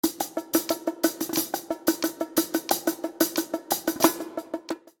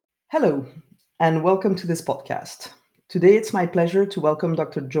Hello, and welcome to this podcast. Today it's my pleasure to welcome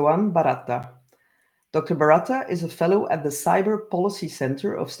Dr. Joan Barata. Dr. Barata is a fellow at the Cyber Policy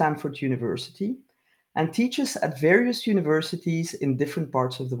Center of Stanford University and teaches at various universities in different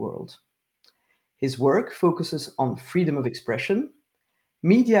parts of the world. His work focuses on freedom of expression,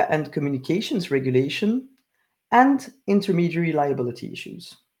 media and communications regulation, and intermediary liability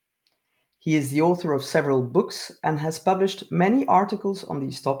issues. He is the author of several books and has published many articles on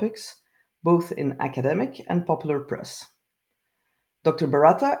these topics, both in academic and popular press. Dr.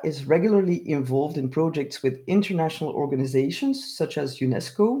 Barata is regularly involved in projects with international organizations such as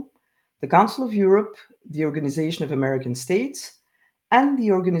UNESCO, the Council of Europe, the Organization of American States, and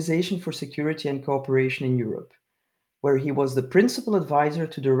the Organization for Security and Cooperation in Europe, where he was the principal advisor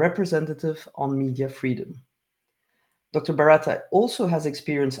to the representative on media freedom. Dr. Barata also has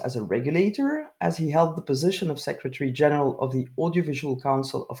experience as a regulator, as he held the position of Secretary General of the Audiovisual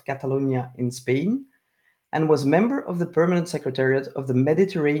Council of Catalonia in Spain, and was member of the Permanent Secretariat of the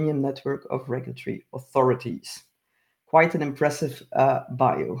Mediterranean Network of Regulatory Authorities. Quite an impressive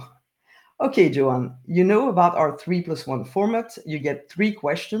bio. Okay, Joan, you know about our 3+1 format. You get 3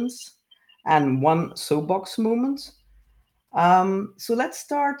 questions and 1 soapbox moment. So let's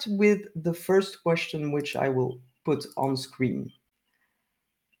start with the first question, which I will put on screen.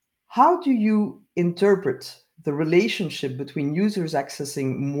 How do you interpret the relationship between users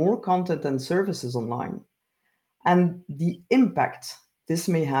accessing more content and services online and the impact this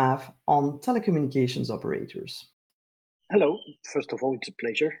may have on telecommunications operators? Hello. First of all, it's a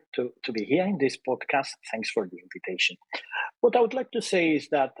pleasure to be here in this podcast. Thanks for the invitation. What I would like to say is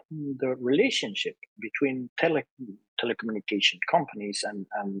that the relationship between telecommunication companies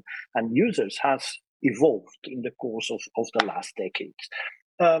and users has evolved in the course of the last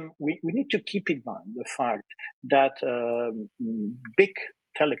decades. We need to keep in mind the fact that big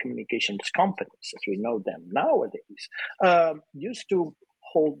telecommunications companies, as we know them nowadays, used to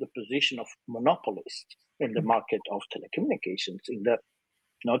hold the position of monopolist in the market of telecommunications in the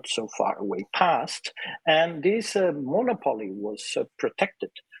not so far away past. And this monopoly was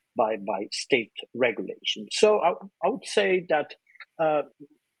protected by state regulation. So I would say that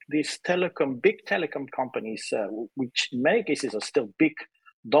these big telecom companies, which in many cases are still big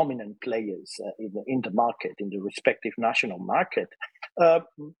dominant players in the market, in the respective national market,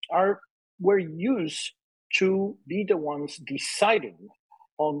 were used to be the ones deciding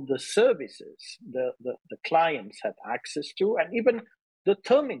on the services the clients had access to, and even the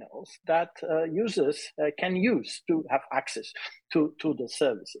terminals that users can use to have access to the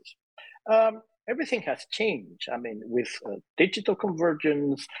services. Everything has changed. I mean, with digital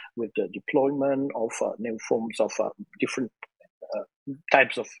convergence, with the deployment of new forms of different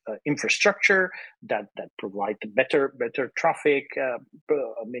types of infrastructure that provide better traffic,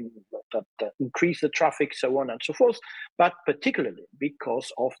 that increase the traffic, so on and so forth. But particularly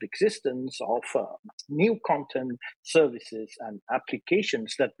because of the existence of new content, services, and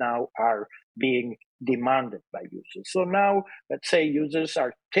applications that now are being demanded by users. So now, let's say users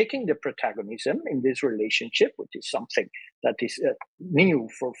are taking the protagonism in this relationship, which is something that is new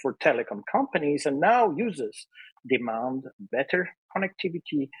for telecom companies, and now users demand better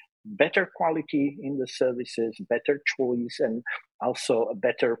connectivity, better quality in the services, better choice, and also a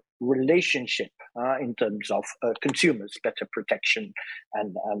better relationship in terms of consumers, better protection,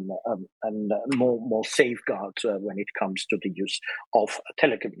 and more safeguards when it comes to the use of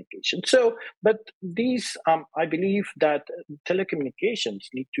telecommunications. So, but these, I believe that telecommunications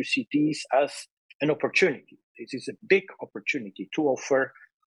need to see these as an opportunity. This is a big opportunity to offer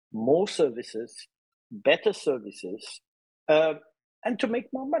more services, better services, and to make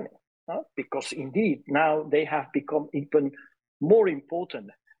more money. Because indeed, now they have become even more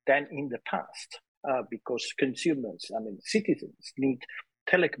important than in the past, because consumers, citizens need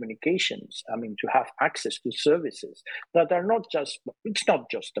telecommunications, to have access to services that are it's not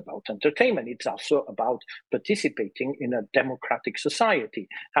just about entertainment, it's also about participating in a democratic society,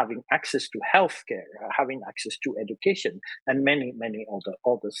 having access to healthcare, having access to education, and many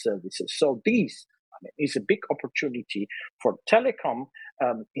other services. So these is a big opportunity for telecom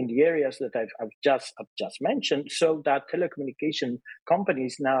in the areas that I've just mentioned, so that telecommunication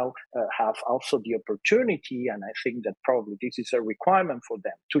companies now have also the opportunity, and I think that probably this is a requirement for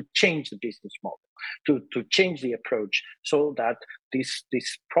them, to change the business model, to change the approach, so that this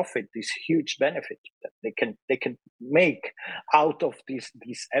profit, this huge benefit that they can make out of this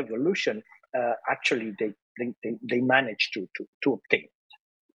evolution, actually they manage to obtain.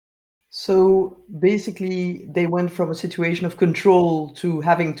 So basically, they went from a situation of control to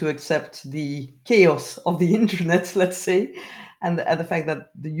having to accept the chaos of the internet, let's say. and the fact that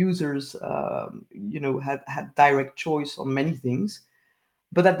the users, had direct choice on many things.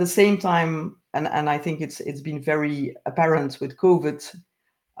 But at the same time, and I think it's been very apparent with COVID,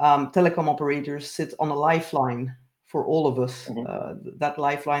 telecom operators sit on a lifeline for all of us. That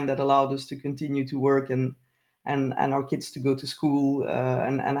lifeline that allowed us to continue to work and our kids to go to school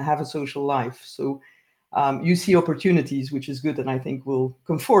and have a social life. So you see opportunities, which is good, and I think will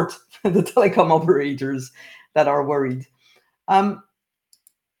comfort the telecom operators that are worried.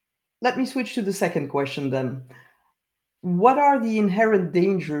 Let me switch to the second question then. What are the inherent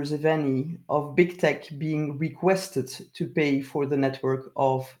dangers, if any, of big tech being requested to pay for the network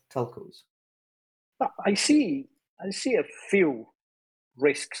of telcos? I see a few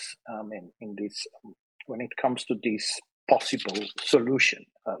risks in this when it comes to this possible solution.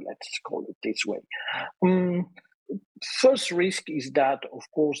 Let's call it this way. First risk is that, of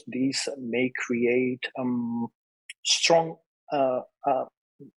course, these may create strong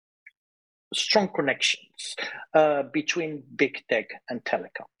strong connections between big tech and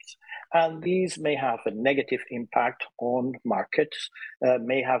telecoms. And these may have a negative impact on markets,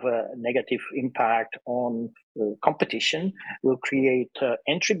 may have a negative impact on competition, will create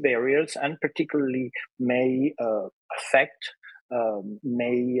entry barriers, and particularly may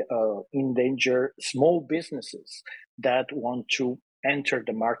endanger small businesses that want to enter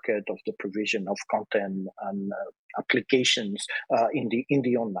the market of the provision of content and applications in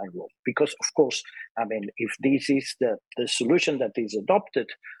the online world. Because of course, I mean, if this is the solution that is adopted,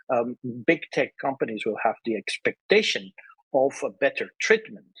 big tech companies will have the expectation of a better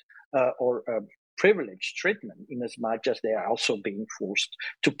treatment or privileged treatment, in as much as they are also being forced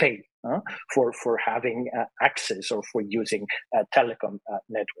to pay for having access or for using telecom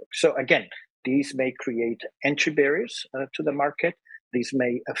networks. So again, these may create entry barriers to the market. These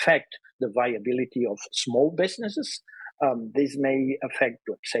may affect the viability of small businesses. This may affect,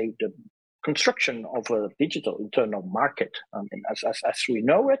 let's say, the construction of a digital internal market, as we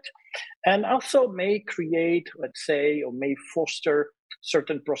know it, and also may create, let's say, or may foster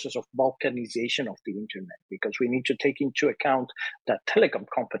certain process of balkanization of the internet, because we need to take into account that telecom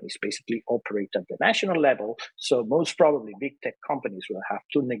companies basically operate at the national level. So most probably big tech companies will have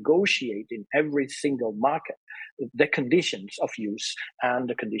to negotiate in every single market the conditions of use and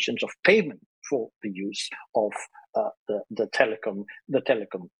the conditions of payment for the use of the telecom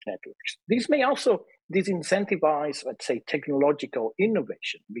networks. These may also disincentivize, let's say, technological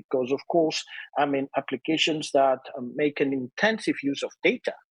innovation, because of course, I mean, applications that make an intensive use of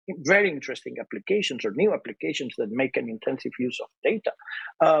data, very interesting applications or new applications that make an intensive use of data,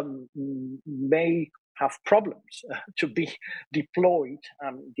 may have problems to be deployed,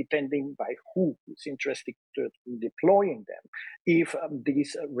 depending by who is interested in deploying them, if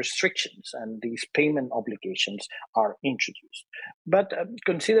these restrictions and these payment obligations are introduced. But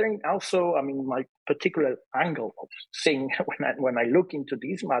considering also, I mean, my particular angle of seeing when I look into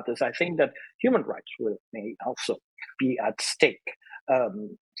these matters, I think that human rights may also be at stake.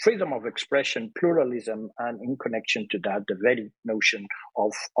 Freedom of expression, pluralism, and in connection to that, the very notion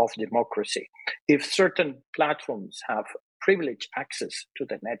of democracy. If certain platforms have privileged access to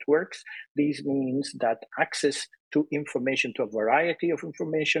the networks, this means that access to information, to a variety of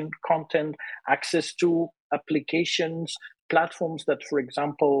information, content, access to applications, platforms that, for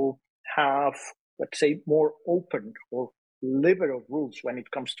example, have, let's say, more open or liberal rules when it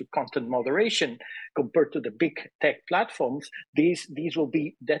comes to content moderation compared to the big tech platforms, these will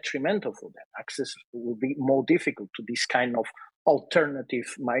be detrimental for them. Access will be more difficult to this kind of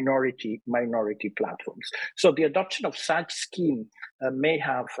alternative minority platforms. So the adoption of such scheme may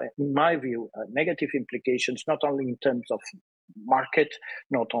have, in my view, negative implications, not only in terms of market,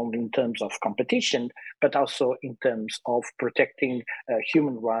 not only in terms of competition, but also in terms of protecting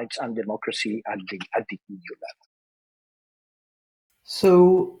human rights and democracy at the EU level.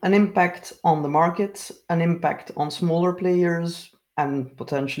 So an impact on the market, an impact on smaller players, and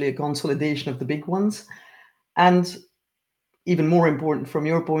potentially a consolidation of the big ones. And even more important from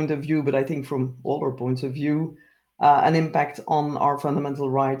your point of view, but I think from all our points of view, an impact on our fundamental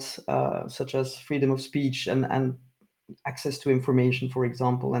rights, such as freedom of speech and access to information, for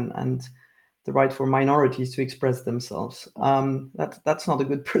example, and the right for minorities to express themselves. That's not a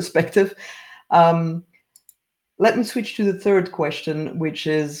good perspective. Let me switch to the third question, which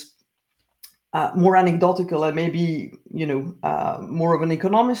is more anecdotal and maybe more of an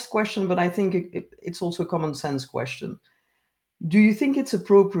economist question, but I think it's also a common sense question. Do you think it's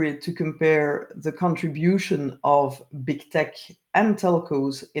appropriate to compare the contribution of big tech and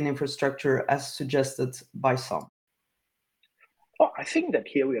telcos in infrastructure as suggested by some? Well, I think that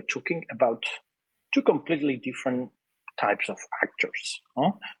here we are talking about two completely different types of actors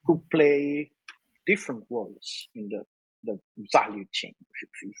who play different roles in the value chain,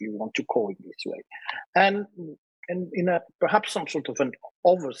 if you want to call it this way. And in a perhaps some sort of an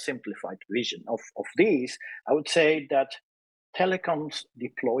oversimplified vision of these, I would say that telecoms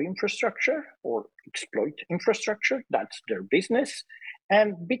deploy infrastructure or exploit infrastructure, that's their business,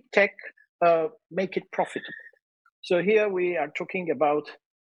 and big tech make it profitable. So here we are talking about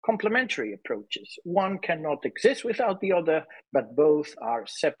complementary approaches. One cannot exist without the other, but both are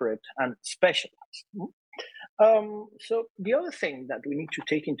separate and specialized. So the other thing that we need to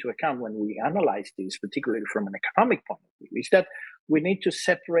take into account when we analyze this, particularly from an economic point of view, is that we need to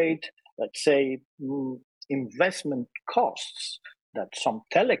separate, let's say, investment costs that some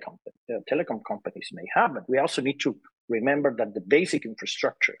telecom companies may have, but we also need to remember that the basic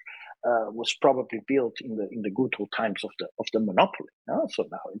infrastructure was probably built in the good old times of the monopoly. So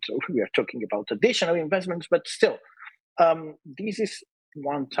now we are talking about additional investments, but still, this is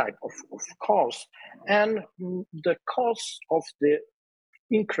one type of cost, and the cost of the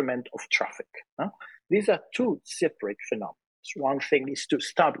increment of traffic. These are two separate phenomena. One thing is to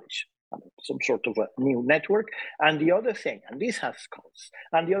establish some sort of a new network, and the other thing, and this has costs,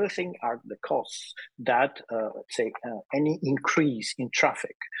 and the other thing are the costs that, let's say, any increase in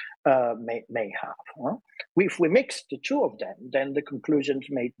traffic may have. If we mix the two of them, then the conclusions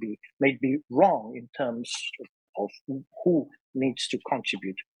may be wrong in terms of who needs to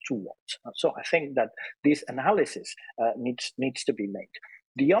contribute to what. So I think that this analysis needs to be made.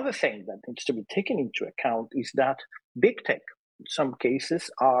 The other thing that needs to be taken into account is that big tech, in some cases,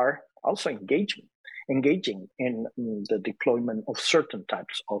 are also engaging in the deployment of certain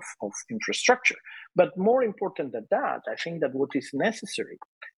types of infrastructure. But more important than that, I think that what is necessary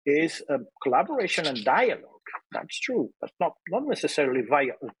is collaboration and dialogue. That's true, but not necessarily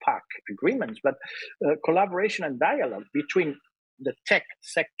via opaque agreements, but collaboration and dialogue between the tech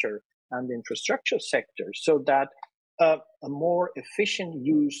sector and the infrastructure sector, so that a more efficient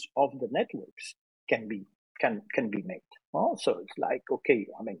use of the networks can be made. So it's like, okay,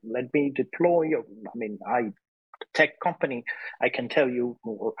 let me deploy. Tech company, I can tell you,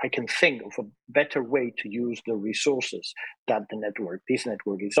 or I can think of a better way to use the resources that this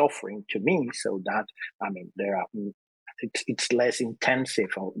network is offering to me, so that it's less intensive,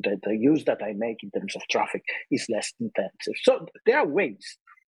 or the use that I make in terms of traffic is less intensive. So there are ways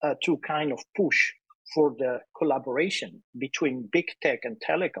to kind of push for the collaboration between big tech and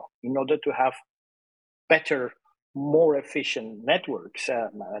telecom in order to have better, more efficient networks,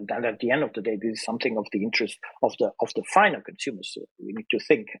 and at the end of the day, this is something of the interest of the final consumers. So we need to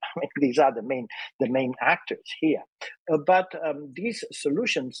think. These are the main actors here, but these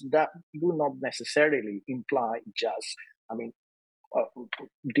solutions that do not necessarily imply just,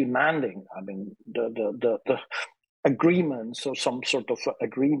 demanding. The agreements or some sort of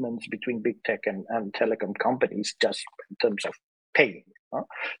agreements between big tech and telecom companies just in terms of paying.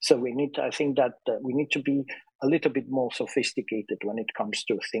 So I think that we need to be a little bit more sophisticated when it comes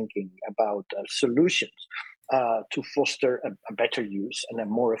to thinking about solutions to foster a better use and a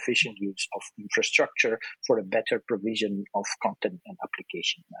more efficient use of infrastructure for a better provision of content and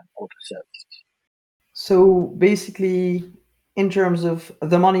application and other services. So basically, in terms of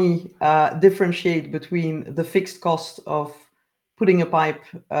the money, differentiate between the fixed cost of putting a pipe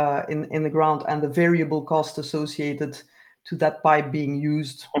in the ground and the variable cost associated to that pipe being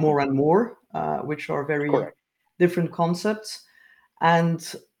used more and more, which are very Correct. different concepts,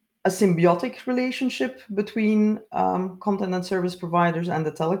 and a symbiotic relationship between content and service providers and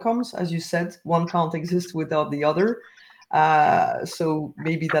the telecoms. As you said, one can't exist without the other. So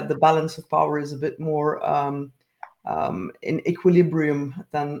maybe that the balance of power is a bit more in equilibrium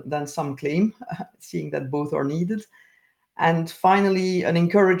than some claim, seeing that both are needed. And finally, an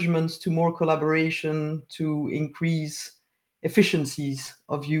encouragement to more collaboration to increase efficiencies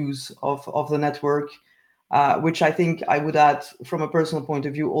of use of the network, which I think I would add from a personal point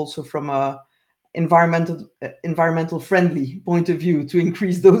of view, also from a environmental friendly point of view, to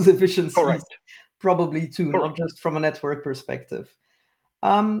increase those efficiencies. Correct. Probably too, Correct. not just from a network perspective.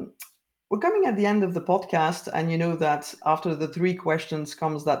 We're coming at the end of the podcast, and you know that after the 3 questions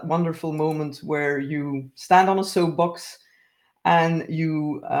comes that wonderful moment where you stand on a soapbox and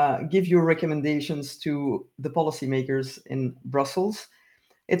you give your recommendations to the policymakers in Brussels.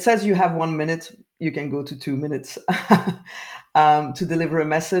 It says you have 1 minute. You can go to 2 minutes to deliver a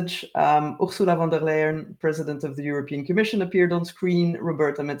message. Ursula von der Leyen, President of the European Commission, appeared on screen.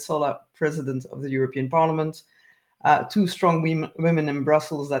 Roberta Metsola, President of the European Parliament. 2 strong women in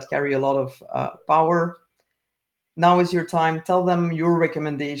Brussels that carry a lot of power. now is your time. Tell them your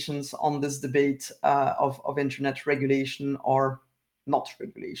recommendations on this debate of internet regulation or not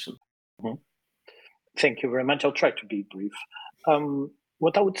regulation. Mhm. Thank you very much. I'll try to be brief.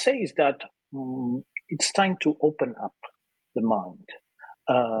 What I would say is that it's time to open up the mind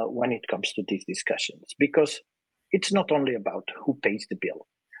when it comes to these discussions, because it's not only about who pays the bill,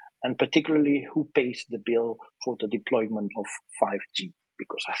 and particularly who pays the bill for the deployment of 5G,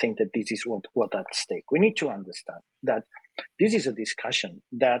 because I think that this is what at stake. We need to understand that this is a discussion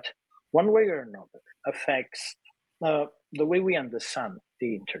that, one way or another, affects the way we understand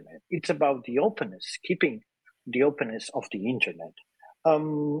the internet. It's about the openness, keeping the openness of the internet,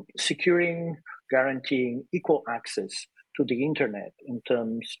 securing, guaranteeing equal access to the internet in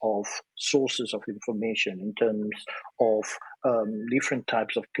terms of sources of information, in terms of different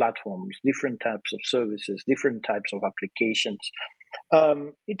types of platforms, different types of services, different types of applications.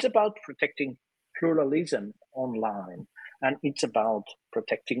 It's about protecting pluralism online, and it's about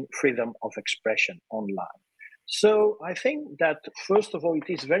protecting freedom of expression online. So I think that, first of all, it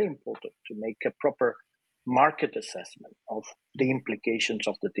is very important to make a proper market assessment of the implications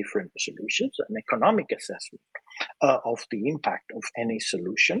of the different solutions, an economic assessment of the impact of any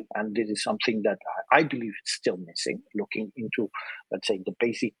solution. And this is something that I believe is still missing, looking into, let's say,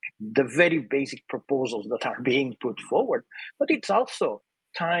 the very basic proposals that are being put forward. But it's also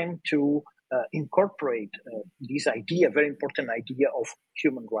time to incorporate this idea, very important idea of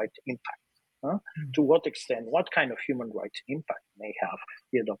human rights impact. To what extent, what kind of human rights impact may have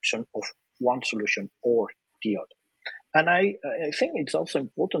the adoption of one solution or the other? And I think it's also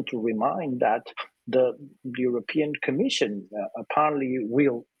important to remind that the European Commission apparently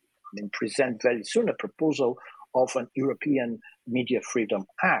will present very soon a proposal of an European Media Freedom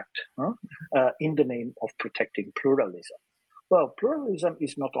Act in the name of protecting pluralism. Well, pluralism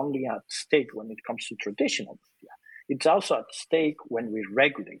is not only at stake when it comes to traditional media, it's also at stake when we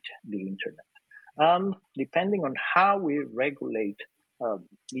regulate the internet. And depending on how we regulate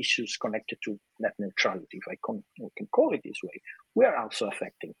issues connected to net neutrality, if I can call it this way, we are also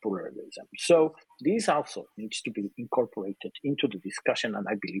affecting pluralism. So this also needs to be incorporated into the discussion, and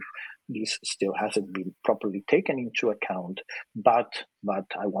I believe this still hasn't been properly taken into account. But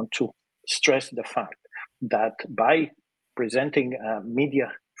I want to stress the fact that by presenting a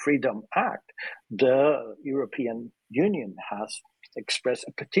Media Freedom Act, the European Union has expressed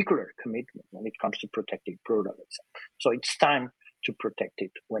a particular commitment when it comes to protecting pluralism. So it's time to protect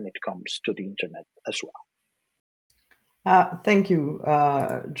it when it comes to the internet as well. Thank you,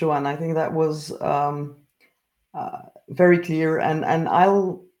 Joan. I think that was very clear, and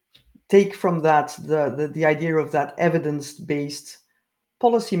I'll take from that the idea of that evidence-based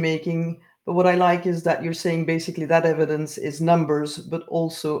policy making. But what I like is that you're saying basically that evidence is numbers, but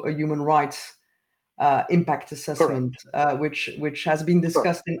also a human rights impact assessment, which has been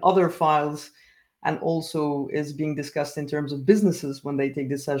discussed in other files, and also is being discussed in terms of businesses when they take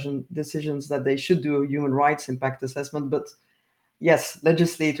decisions that they should do a human rights impact assessment. But yes,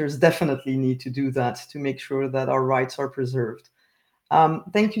 legislators definitely need to do that to make sure that our rights are preserved.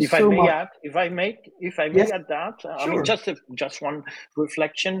 Thank you so much. If I may add that, sure. I mean, just one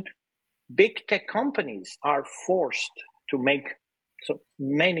reflection. Big tech companies are forced to make so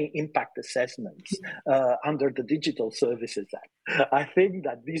many impact assessments under the Digital Services Act. I think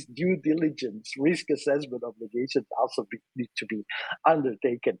that these due diligence risk assessment obligations also need to be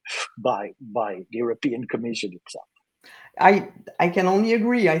undertaken by the European Commission itself. I can only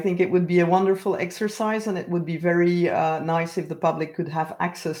agree. I think it would be a wonderful exercise, and it would be very nice if the public could have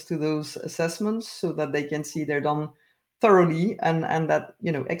access to those assessments so that they can see they're done thoroughly, and that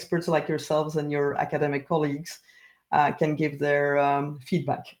experts like yourselves and your academic colleagues can give their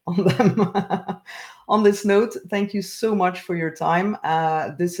feedback on them. On this note, thank you so much for your time.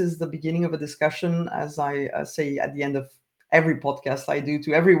 This is the beginning of a discussion, as I say at the end of every podcast I do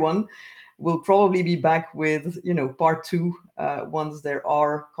to everyone. We'll probably be back with, part 2 once there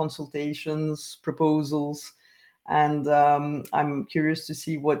are consultations, proposals, and I'm curious to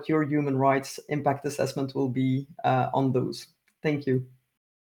see what your human rights impact assessment will be on those. Thank you.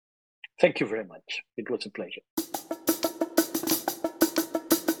 Thank you very much. It was a pleasure.